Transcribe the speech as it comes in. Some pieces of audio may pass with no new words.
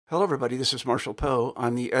Hello, everybody. This is Marshall Poe.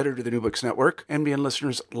 I'm the editor of the New Books Network. NBN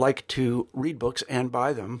listeners like to read books and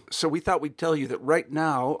buy them. So we thought we'd tell you that right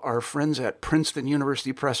now, our friends at Princeton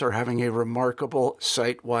University Press are having a remarkable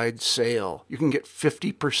site-wide sale. You can get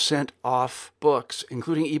 50% off books,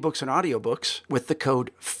 including ebooks and audiobooks, with the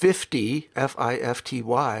code 50,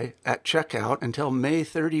 F-I-F-T-Y, at checkout until May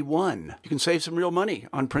 31. You can save some real money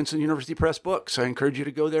on Princeton University Press books. I encourage you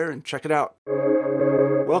to go there and check it out.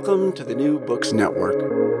 Welcome to the New Books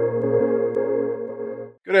Network.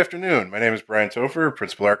 Good afternoon. My name is Brian Topher,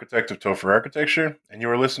 Principal Architect of Topher Architecture, and you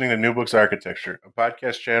are listening to New Books Architecture, a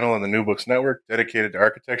podcast channel on the New Books Network dedicated to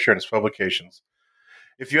architecture and its publications.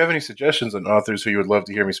 If you have any suggestions on authors who you would love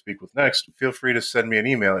to hear me speak with next, feel free to send me an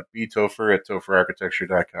email at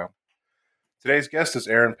btopher@topherarchitecture.com. Today's guest is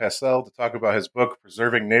Aaron Passell to talk about his book,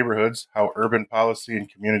 Preserving Neighborhoods, How Urban Policy and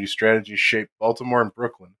Community Strategies Shape Baltimore and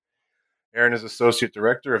Brooklyn. Aaron is Associate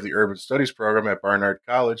Director of the Urban Studies Program at Barnard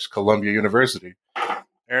College, Columbia University.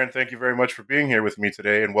 Aaron, thank you very much for being here with me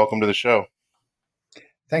today, and welcome to the show.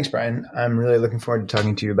 Thanks, Brian. I'm really looking forward to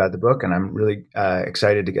talking to you about the book, and I'm really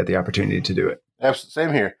excited to get the opportunity to do it. Absolutely.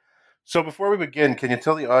 Same here. So before we begin, can you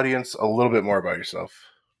tell the audience a little bit more about yourself?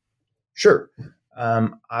 Sure.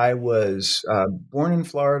 I was born in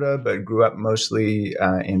Florida, but grew up mostly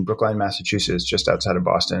in Brookline, Massachusetts, just outside of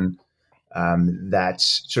Boston.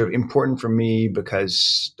 That's sort of important for me because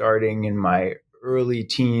starting in my early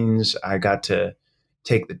teens, I got to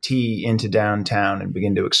take the T into downtown and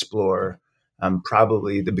begin to explore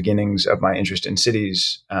probably the beginnings of my interest in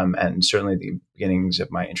cities and certainly the beginnings of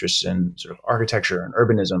my interest in sort of architecture and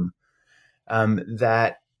urbanism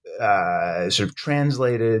that sort of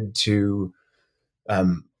translated to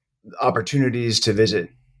opportunities to visit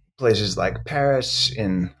places like Paris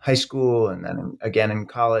in high school and then again in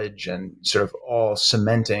college, and sort of all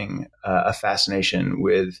cementing a fascination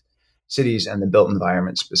with cities and the built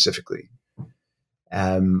environment specifically.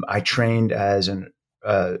 I trained as an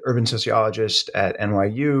urban sociologist at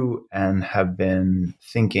NYU and have been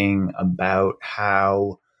thinking about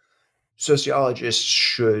how sociologists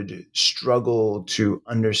should struggle to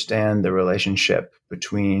understand the relationship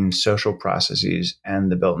between social processes and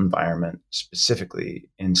the built environment, specifically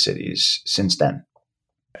in cities, since then.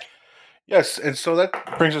 Yes, and so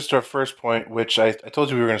that brings us to our first point, which I told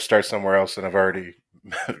you we were going to start somewhere else, and I've already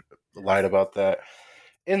lied about that.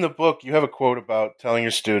 In the book, you have a quote about telling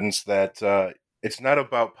your students that it's not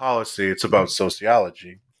about policy, it's about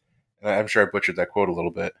sociology. And I'm sure I butchered that quote a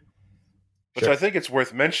little bit. But Sure. so I think it's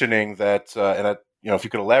worth mentioning that, if you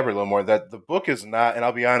could elaborate a little more, that the book is not, and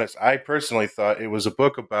I'll be honest, I personally thought it was a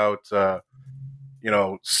book about,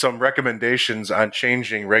 some recommendations on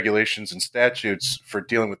changing regulations and statutes for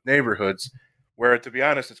dealing with neighborhoods, where, to be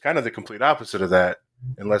honest, it's kind of the complete opposite of that,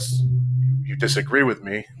 unless you disagree with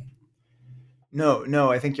me.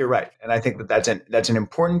 No, I think you're right, and I think that's an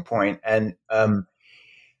important point. And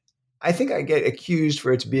I think I get accused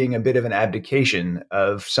for it being a bit of an abdication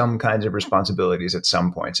of some kinds of responsibilities at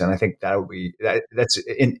some points, and I think that's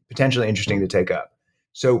potentially interesting to take up.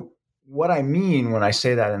 So, what I mean when I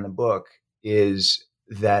say that in the book is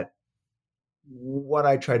that what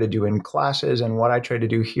I try to do in classes and what I try to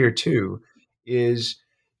do here too is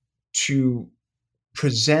to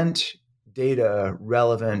present data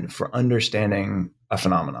relevant for understanding a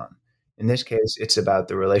phenomenon. In this case, it's about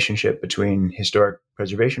the relationship between historic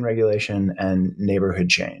preservation regulation and neighborhood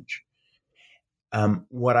change.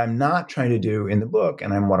 What I'm not trying to do in the book,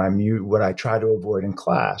 and what I try to avoid in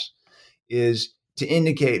class, is to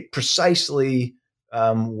indicate precisely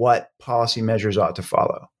what policy measures ought to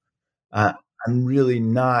follow. I'm really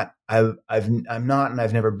not. I'm not, and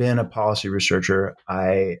I've never been a policy researcher.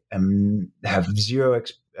 I have zero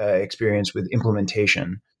experience with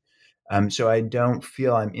implementation, so I don't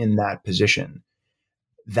feel I'm in that position.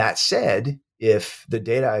 That said, if the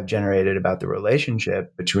data I've generated about the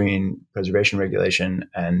relationship between preservation regulation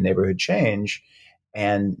and neighborhood change,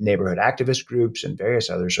 and neighborhood activist groups and various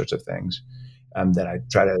other sorts of things that I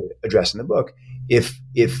try to address in the book, if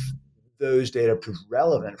those data prove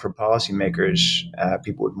relevant for policymakers,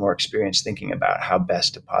 people with more experience thinking about how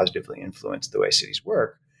best to positively influence the way cities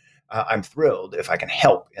work, I'm thrilled if I can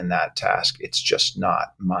help in that task. It's just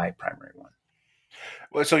not my primary one.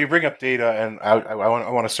 Well, so you bring up data, and I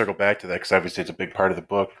want to circle back to that because obviously it's a big part of the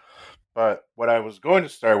book. But what I was going to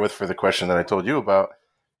start with for the question that I told you about,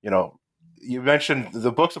 you mentioned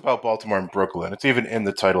the book's about Baltimore and Brooklyn. It's even in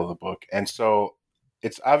the title of the book. And so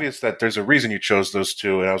it's obvious that there's a reason you chose those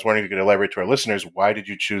two. And I was wondering if you could elaborate to our listeners, why did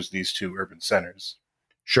you choose these two urban centers?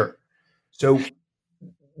 Sure. So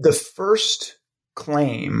the first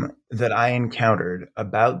claim that I encountered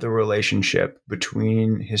about the relationship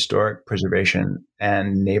between historic preservation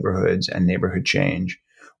and neighborhoods and neighborhood change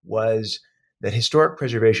was that historic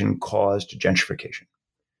preservation caused gentrification.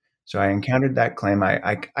 So I encountered that claim.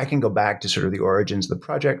 I can go back to sort of the origins of the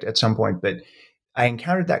project at some point, but I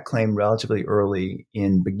encountered that claim relatively early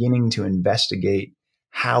in beginning to investigate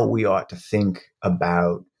how we ought to think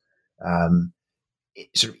about um,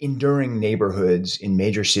 sort of enduring neighborhoods in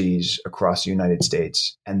major cities across the United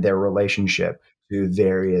States and their relationship to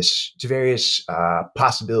various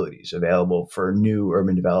possibilities available for new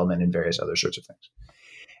urban development and various other sorts of things.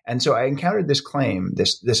 And so I encountered this claim,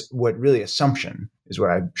 this what really assumption is what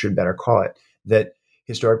I should better call it, that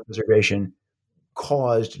historic preservation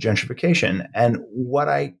caused gentrification. And what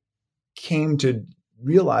I came to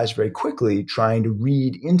realize very quickly, trying to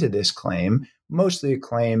read into this claim, mostly a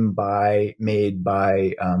claim made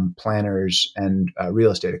by planners and real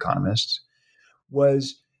estate economists,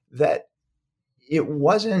 was that it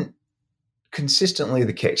wasn't consistently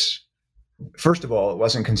the case. First of all, it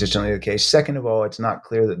wasn't consistently the case. Second of all, it's not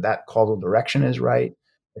clear that that causal direction is right,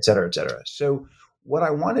 et cetera, et cetera. So what I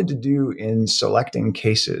wanted to do in selecting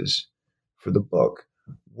cases for the book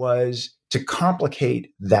was to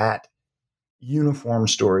complicate that uniform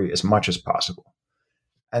story as much as possible.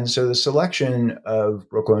 And so the selection of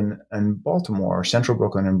Brooklyn and Baltimore, central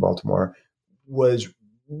Brooklyn and Baltimore, was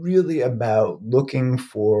really about looking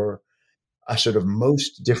for a sort of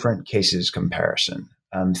most different cases comparison.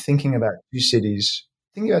 Thinking about two cities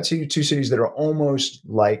that are almost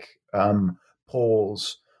like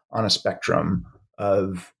poles on a spectrum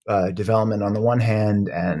of development on the one hand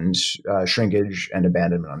and shrinkage and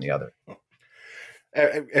abandonment on the other.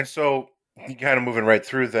 And so you kind of moving right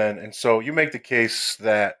through then. And so you make the case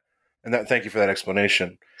that, thank you for that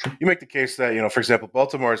explanation. You make the case that, for example,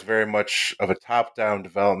 Baltimore is very much of a top-down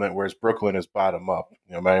development, whereas Brooklyn is bottom-up.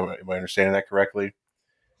 Am I understanding that correctly?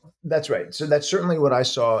 That's right. So that's certainly what I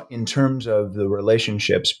saw in terms of the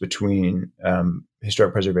relationships between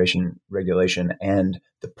historic preservation regulation and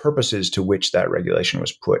the purposes to which that regulation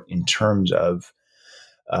was put in terms of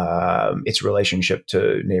its relationship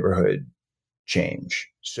to neighborhood change.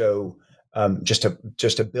 So just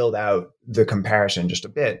to build out the comparison just a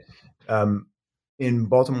bit, in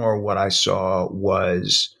Baltimore, what I saw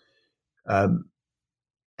was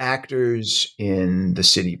actors in the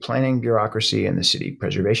city planning bureaucracy and the city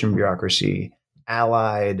preservation bureaucracy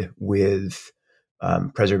allied with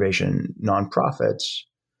preservation nonprofits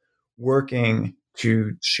working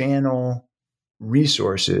to channel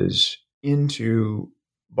resources into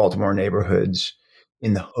Baltimore neighborhoods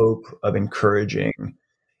in the hope of encouraging,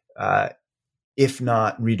 if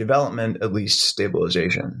not redevelopment, at least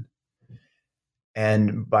stabilization.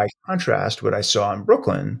 And by contrast, what I saw in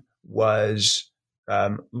Brooklyn was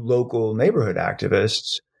local neighborhood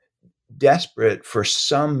activists desperate for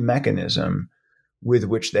some mechanism with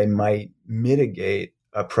which they might mitigate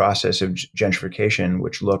a process of gentrification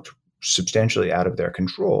which looked substantially out of their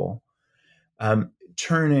control,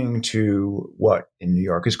 turning to what in New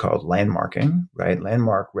York is called landmarking, right?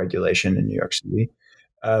 Landmark regulation in New York City,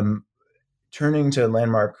 turning to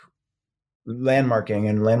landmarking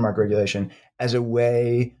and landmark regulation as a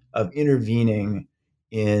way of intervening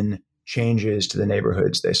in changes to the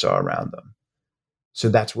neighborhoods they saw around them. So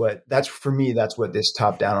that's what this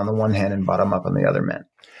top down on the one hand and bottom up on the other meant.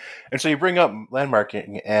 And so you bring up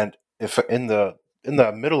landmarking, and if in the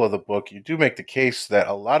middle of the book, you do make the case that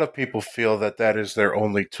a lot of people feel that that is their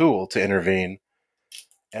only tool to intervene.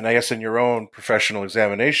 And I guess in your own professional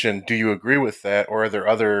examination, do you agree with that, or are there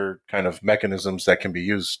other kind of mechanisms that can be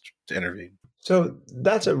used to intervene? So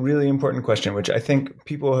that's a really important question, which I think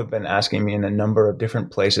people have been asking me in a number of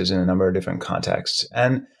different places in a number of different contexts.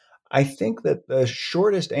 And I think that the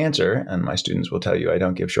shortest answer, and my students will tell you I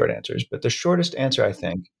don't give short answers, but the shortest answer I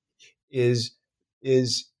think is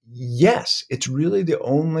yes, it's really the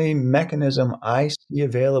only mechanism I see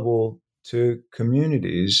available to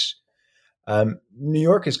communities. New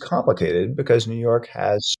York is complicated because New York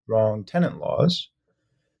has strong tenant laws.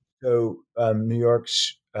 So New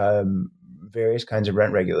York's various kinds of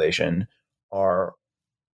rent regulation are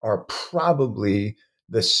probably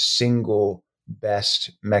the single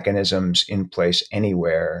best mechanisms in place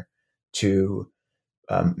anywhere to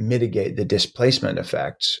mitigate the displacement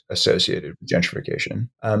effects associated with gentrification.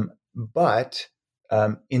 But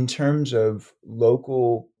in terms of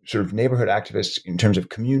local sort of neighborhood activists, in terms of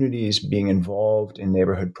communities being involved in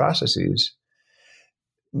neighborhood processes,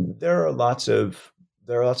 there are lots of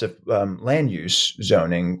land use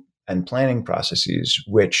zoning and planning processes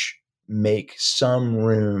which make some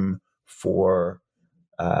room for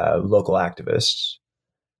local activists.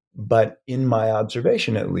 But in my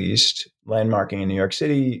observation, at least, landmarking in New York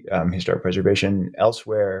City, historic preservation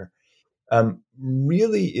elsewhere,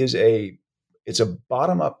 really it's a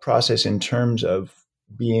bottom up process in terms of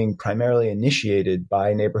being primarily initiated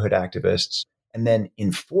by neighborhood activists and then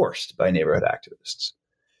enforced by neighborhood activists.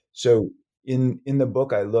 So in the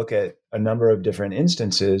book, I look at a number of different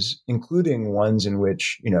instances, including ones in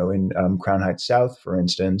which, in Crown Heights South, for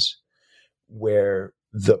instance, where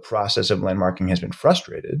the process of landmarking has been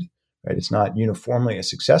frustrated. Right, it's not uniformly a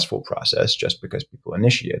successful process just because people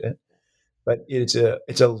initiate it, but it's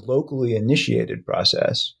a locally initiated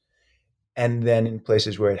process, and then in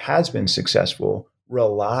places where it has been successful,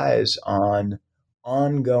 relies on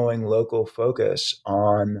ongoing local focus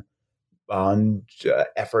on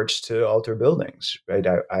efforts to alter buildings. Right,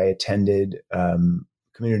 I attended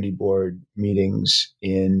community board meetings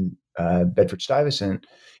in Bedford Stuyvesant,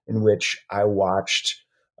 in which I watched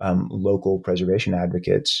local preservation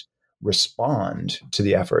advocates respond to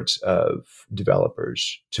the efforts of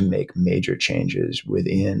developers to make major changes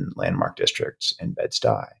within landmark districts in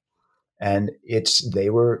Bed-Stuy. And they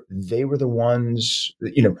were the ones,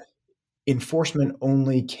 enforcement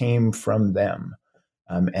only came from them,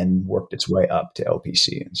 and worked its way up to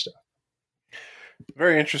LPC and stuff.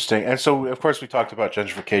 Very interesting. And so, of course, we talked about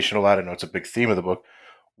gentrification a lot. I know it's a big theme of the book.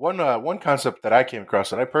 One concept that I came across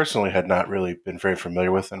that I personally had not really been very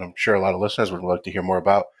familiar with, and I'm sure a lot of listeners would like to hear more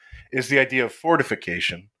about, is the idea of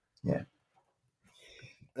fortification. Yeah.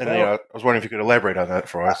 And Well, I was wondering if you could elaborate on that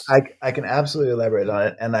for us. I can absolutely elaborate on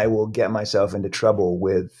it, and I will get myself into trouble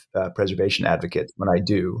with preservation advocates when I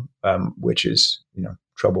do, which is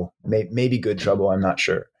trouble, maybe good trouble. I'm not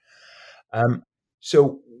sure. Um,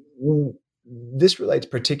 so this relates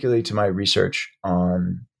particularly to my research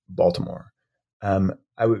on Baltimore.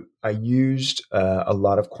 I used a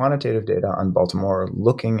lot of quantitative data on Baltimore,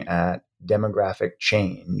 looking at demographic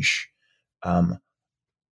change um,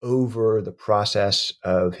 over the process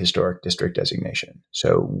of historic district designation.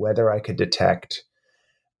 So whether I could detect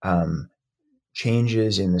um,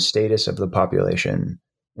 changes in the status of the population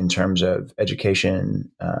in terms of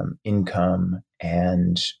education, income,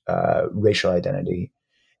 and racial identity,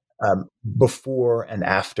 before and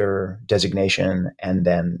after designation, and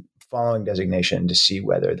then following designation, to see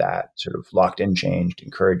whether that sort of locked in changed,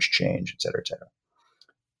 encouraged change, et cetera, et cetera.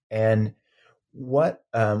 And what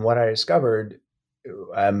I discovered,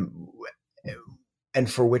 um, and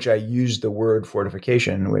for which I use the word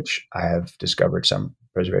fortification, which I have discovered some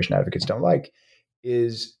preservation advocates don't like,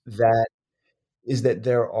 is that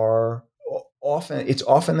there are it's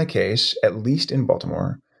often the case, at least in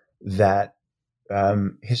Baltimore, that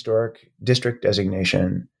historic district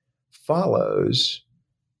designation follows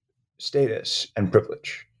status and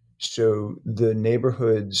privilege. So the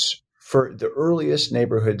earliest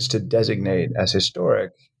neighborhoods to designate as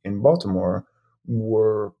historic in Baltimore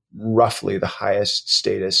were roughly the highest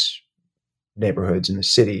status neighborhoods in the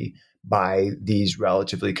city by these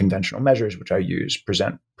relatively conventional measures, which I use: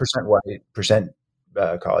 percent white, percent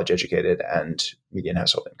college educated, and median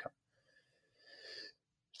household income.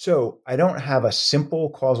 So I don't have a simple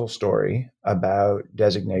causal story about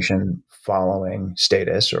designation following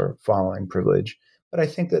status or following privilege, but I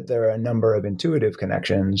think that there are a number of intuitive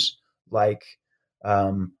connections, like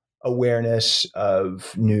um, awareness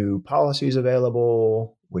of new policies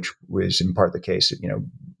available, which was in part the case.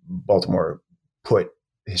 Baltimore put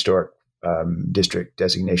historic district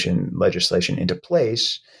designation legislation into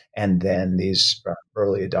place, and then these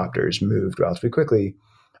early adopters moved relatively quickly.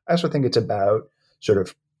 I also think it's about sort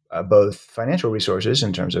of both financial resources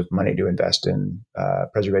in terms of money to invest in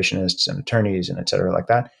preservationists and attorneys and et cetera like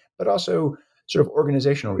that, but also sort of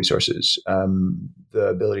organizational resources, the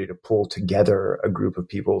ability to pull together a group of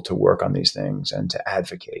people to work on these things and to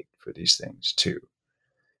advocate for these things too.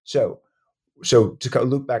 So to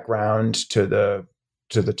loop back around to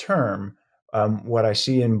the term, what I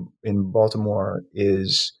see in Baltimore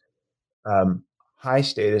is high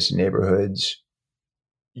status neighborhoods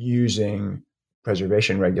using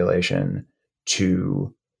preservation regulation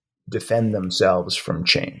to defend themselves from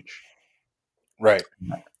change. Right.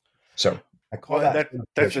 So I call Well,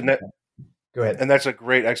 and that. Go ahead. and that's a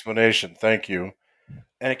great explanation. Thank you.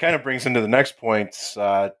 And it kind of brings into the next point.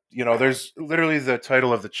 There's literally the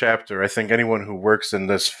title of the chapter. I think anyone who works in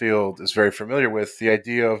this field is very familiar with the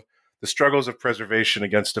idea of the struggles of preservation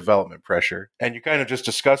against development pressure. And you kind of just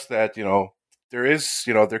discussed that,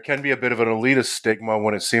 there can be a bit of an elitist stigma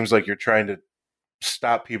when it seems like you're trying to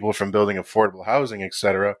stop people from building affordable housing, et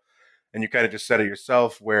cetera. And you kind of just said it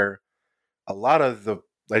yourself, where a lot of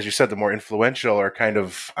as you said, the more influential are kind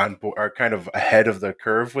of ahead of the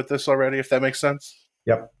curve with this already, if that makes sense.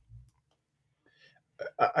 Yep.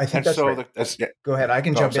 I think And that's so right. that's yeah. Go ahead. I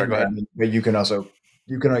can Oh, I'm jump sorry. in Go there, ahead. but you can also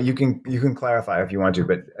you can clarify if you want to.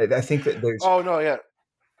 But I think that Oh no, yeah.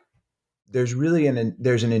 there's really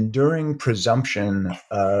there's an enduring presumption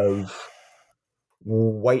of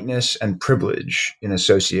whiteness and privilege in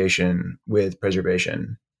association with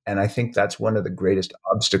preservation, and I think that's one of the greatest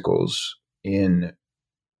obstacles in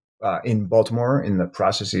Baltimore, in the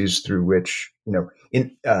processes through which,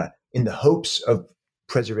 in the hopes of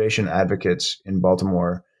preservation advocates in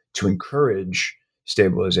Baltimore to encourage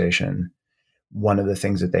stabilization. One of the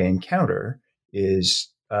things that they encounter is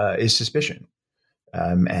suspicion,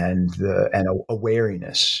 and a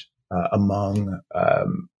wariness among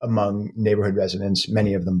neighborhood residents,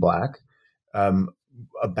 many of them black, um,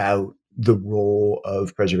 about the role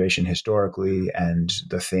of preservation historically and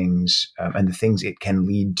the things it can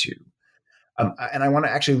lead to. And I want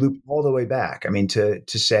to actually loop all the way back. I mean, to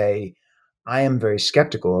say I am very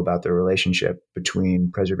skeptical about the relationship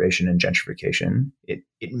between preservation and gentrification.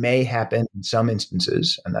 It may happen in some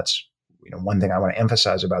instances, and that's one thing I want to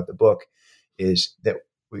emphasize about the book is that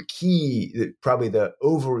the key, probably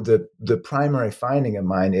the primary finding of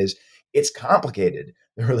mine is it's complicated.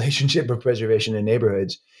 The relationship of preservation and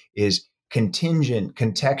neighborhoods is contingent,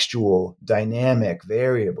 contextual, dynamic,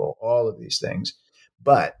 variable, all of these things.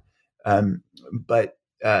 But um,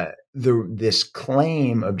 this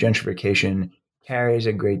claim of gentrification carries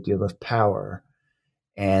a great deal of power,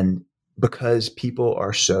 and because people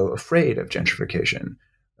are so afraid of gentrification,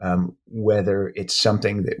 whether it's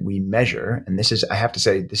something that we measure, and I have to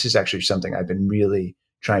say, this is actually something I've been really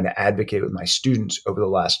trying to advocate with my students over the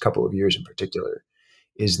last couple of years in particular,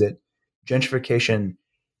 is that gentrification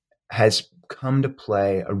has come to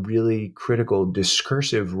play a really critical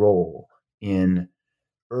discursive role in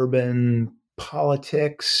urban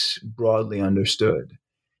politics, broadly understood.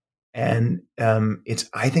 And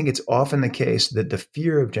I think it's often the case that the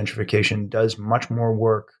fear of gentrification does much more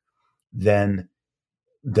work than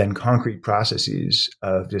concrete processes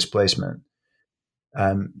of displacement.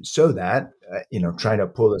 So that trying to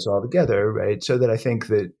pull this all together, right? So that I think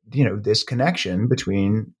that this connection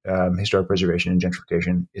between historic preservation and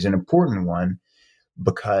gentrification is an important one,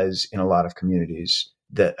 because in a lot of communities,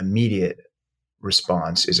 the immediate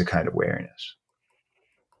response is a kind of wariness.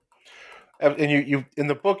 And you in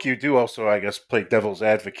the book you do also, I guess, play devil's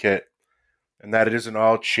advocate, and that it isn't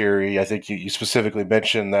all cheery. I think you specifically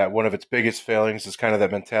mentioned that one of its biggest failings is kind of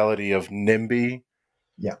that mentality of NIMBY.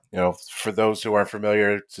 Yeah. For those who aren't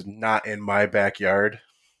familiar, it's not in my backyard.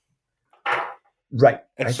 Right.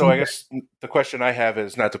 And I so I think guess the question I have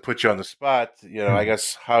is, not to put you on the spot, I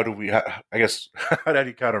guess, how do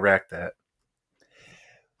you counteract that?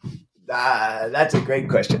 That's a great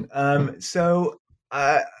question.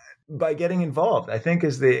 By getting involved, I think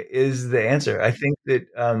is the answer. I think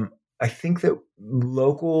that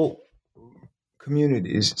local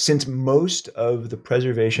communities, since most of the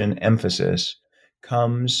preservation emphasis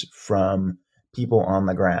comes from people on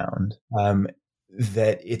the ground,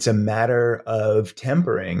 that it's a matter of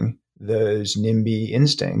tempering those NIMBY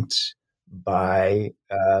instincts by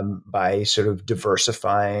sort of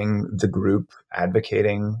diversifying the group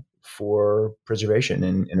advocating for preservation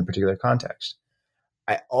in a particular context.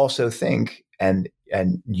 I also think, and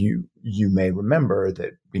you may remember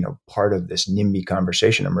that part of this NIMBY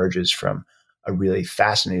conversation emerges from a really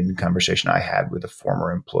fascinating conversation I had with a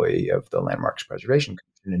former employee of the Landmarks Preservation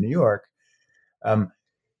Commission in New York. Um,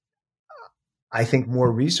 I think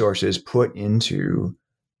more resources put into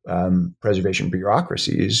preservation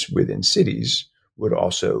bureaucracies within cities would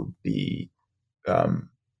also be um,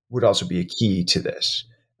 a key to this.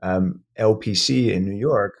 LPC in New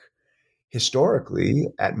York historically,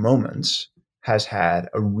 at moments, has had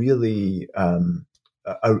a really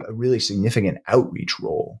significant outreach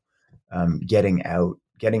role, getting out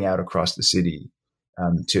across the city,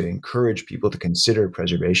 to encourage people to consider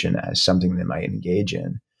preservation as something they might engage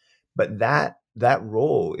in. But that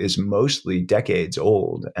role is mostly decades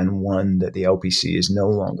old, and one that the LPC is no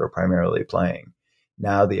longer primarily playing.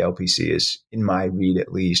 Now the LPC is, in my read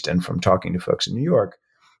at least, and from talking to folks in New York,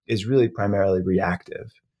 is really primarily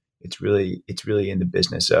reactive. It's really in the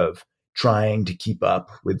business of trying to keep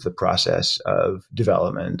up with the process of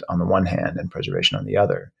development on the one hand and preservation on the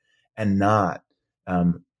other, and not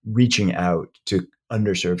reaching out to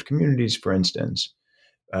underserved communities, for instance,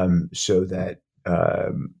 so that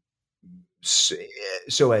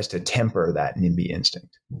so as to temper that NIMBY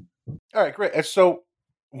instinct. All right, great. And so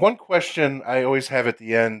one question I always have at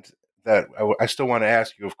the end that I still want to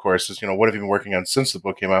ask you, of course, is, what have you been working on since the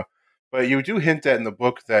book came out? But you do hint at in the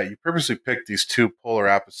book that you purposely picked these two polar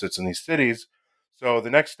opposites in these cities So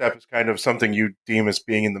the next step is kind of something you deem as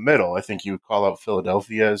being in the middle. I think you call out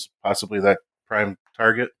Philadelphia as possibly that prime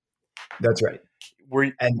target. That's right.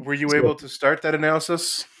 And Were you so, able to start that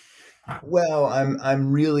analysis? well,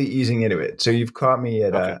 I'm really easing into it. So you've caught me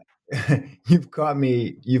at Okay. you've caught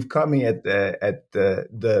me at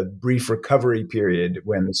the brief recovery period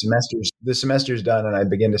when the semester's done and I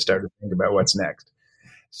begin to start to think about what's next.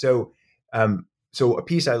 So so a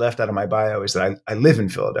piece I left out of my bio is that I live in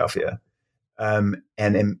Philadelphia, and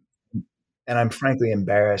I'm frankly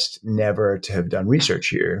embarrassed never to have done research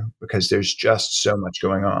here because there's just so much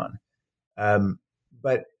going on.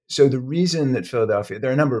 But so the reason that Philadelphia, there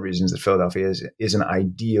are a number of reasons that Philadelphia is an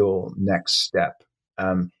ideal next step.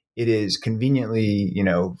 It is conveniently,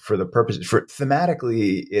 for the purposes for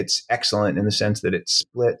thematically, it's excellent in the sense that it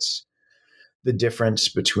splits the difference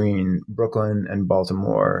between Brooklyn and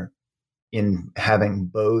Baltimore in having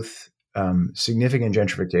both significant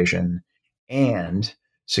gentrification and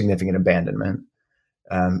significant abandonment.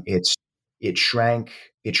 It's it shrank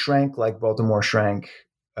like Baltimore shrank,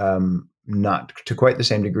 not to quite the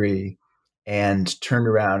same degree, and turned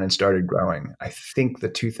around and started growing. I think the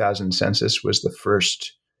 2000 census was the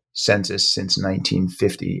first census since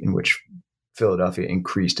 1950 in which Philadelphia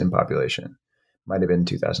increased in population. Might have been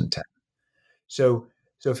 2010. So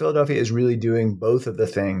so Philadelphia is really doing both of the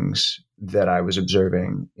things that I was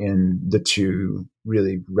observing in the two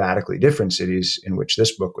really radically different cities in which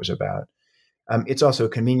this book was about. It's also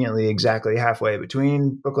conveniently exactly halfway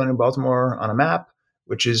between Brooklyn and Baltimore on a map,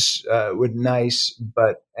 which is would nice.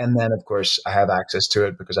 But and then of course I have access to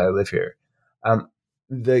it because I live here. Um,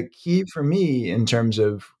 the key for me in terms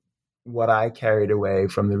of what I carried away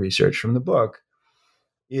from the research from the book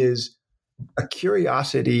is a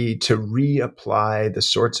curiosity to reapply the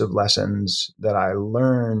sorts of lessons that I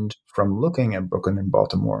learned from looking at Brooklyn and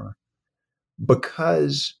Baltimore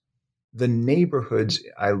because the neighborhoods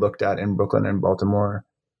I looked at in Brooklyn and Baltimore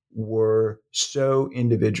were so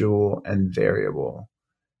individual and variable.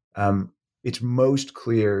 It's most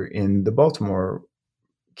clear in the Baltimore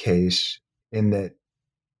case in that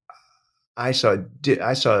I saw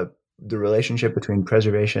the relationship between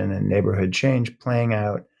preservation and neighborhood change playing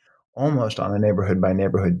out almost on a neighborhood by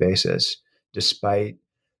neighborhood basis, despite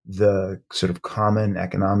the sort of common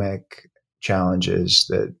economic challenges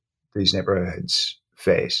that these neighborhoods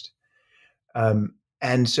faced.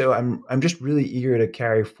 And so I'm just really eager to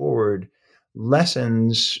carry forward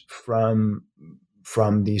lessons from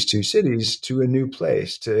these two cities to a new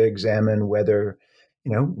place to examine whether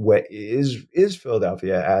what is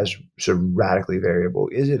Philadelphia as sort of radically variable?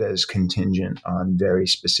 Is it as contingent on very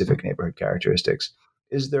specific neighborhood characteristics?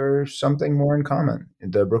 Is there something more in common?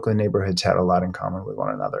 The Brooklyn neighborhoods had a lot in common with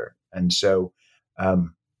one another, and so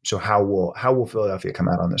how will Philadelphia come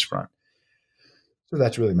out on this front? So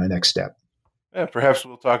that's really my next step. Yeah, perhaps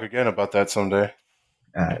we'll talk again about that someday.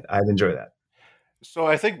 I'd enjoy that. So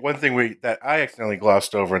I think one thing that I accidentally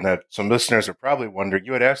glossed over and that some listeners are probably wondering,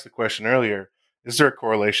 you had asked the question earlier, is there a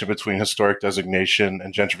correlation between historic designation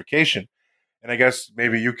and gentrification? And I guess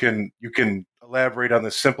maybe you can elaborate on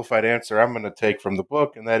the simplified answer I'm going to take from the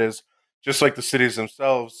book, and that is just like the cities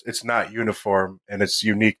themselves, it's not uniform and it's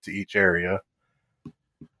unique to each area.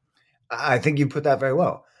 I think you put that very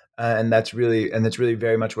well, and that's really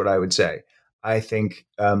very much what I would say. I think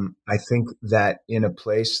that in a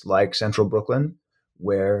place like Central Brooklyn,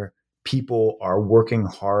 where people are working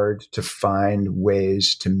hard to find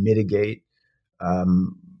ways to mitigate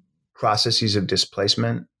um, processes of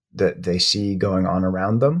displacement that they see going on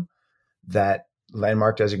around them, that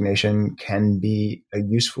landmark designation can be a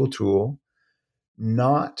useful tool,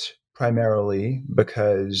 not primarily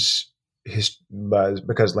because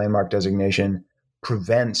landmark designation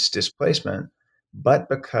prevents displacement, but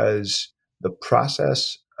because the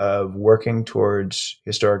process of working towards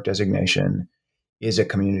historic designation is a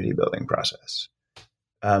community building process.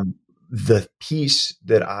 The piece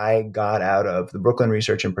that I got out of the Brooklyn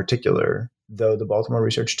research in particular, though the Baltimore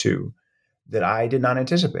research too, that I did not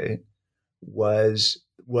anticipate was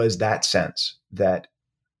that sense that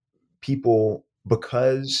people,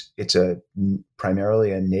 because it's a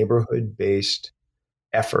primarily a neighborhood based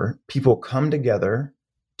effort, people come together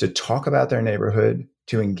to talk about their neighborhood,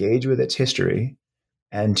 to engage with its history,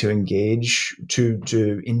 and to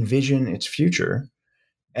envision its future.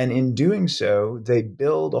 And in doing so, they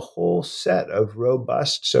build a whole set of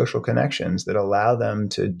robust social connections that allow them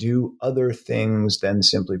to do other things than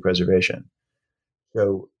simply preservation.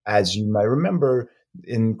 So, as you might remember,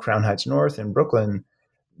 in Crown Heights North in Brooklyn,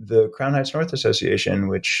 the Crown Heights North Association,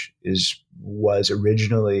 which was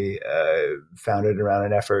originally founded around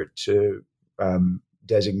an effort to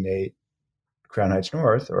designate Crown Heights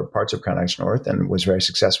North or parts of Crown Heights North and has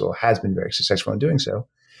been very successful in doing so,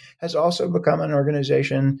 has also become an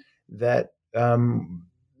organization that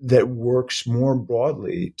that works more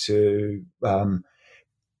broadly to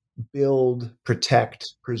build,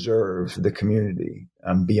 protect, preserve the community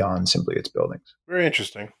beyond simply its buildings. Very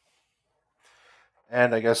interesting.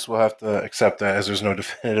 And I guess we'll have to accept that as there's no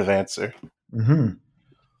definitive answer. Mm-hmm.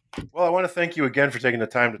 Well, I want to thank you again for taking the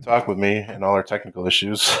time to talk with me and all our technical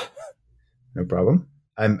issues. No problem.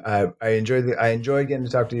 I enjoyed getting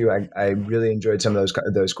to talk to you. I really enjoyed some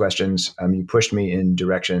of those questions. You pushed me in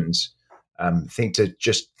directions.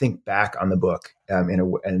 Think back on the book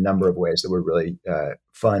in a number of ways that were really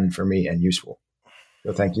fun for me and useful.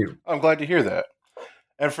 So thank you. I'm glad to hear that.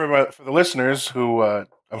 And for the listeners who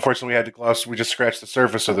unfortunately we had to gloss, we just scratched the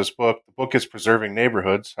surface of this book. The book is Preserving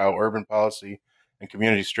Neighborhoods: How Urban Policy and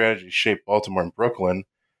Community Strategies Shape Baltimore and Brooklyn.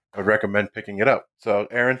 I would recommend picking it up. So,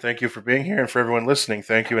 Aaron, thank you for being here. And for everyone listening,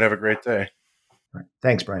 thank you and have a great day. All right.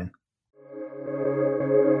 Thanks, Brian.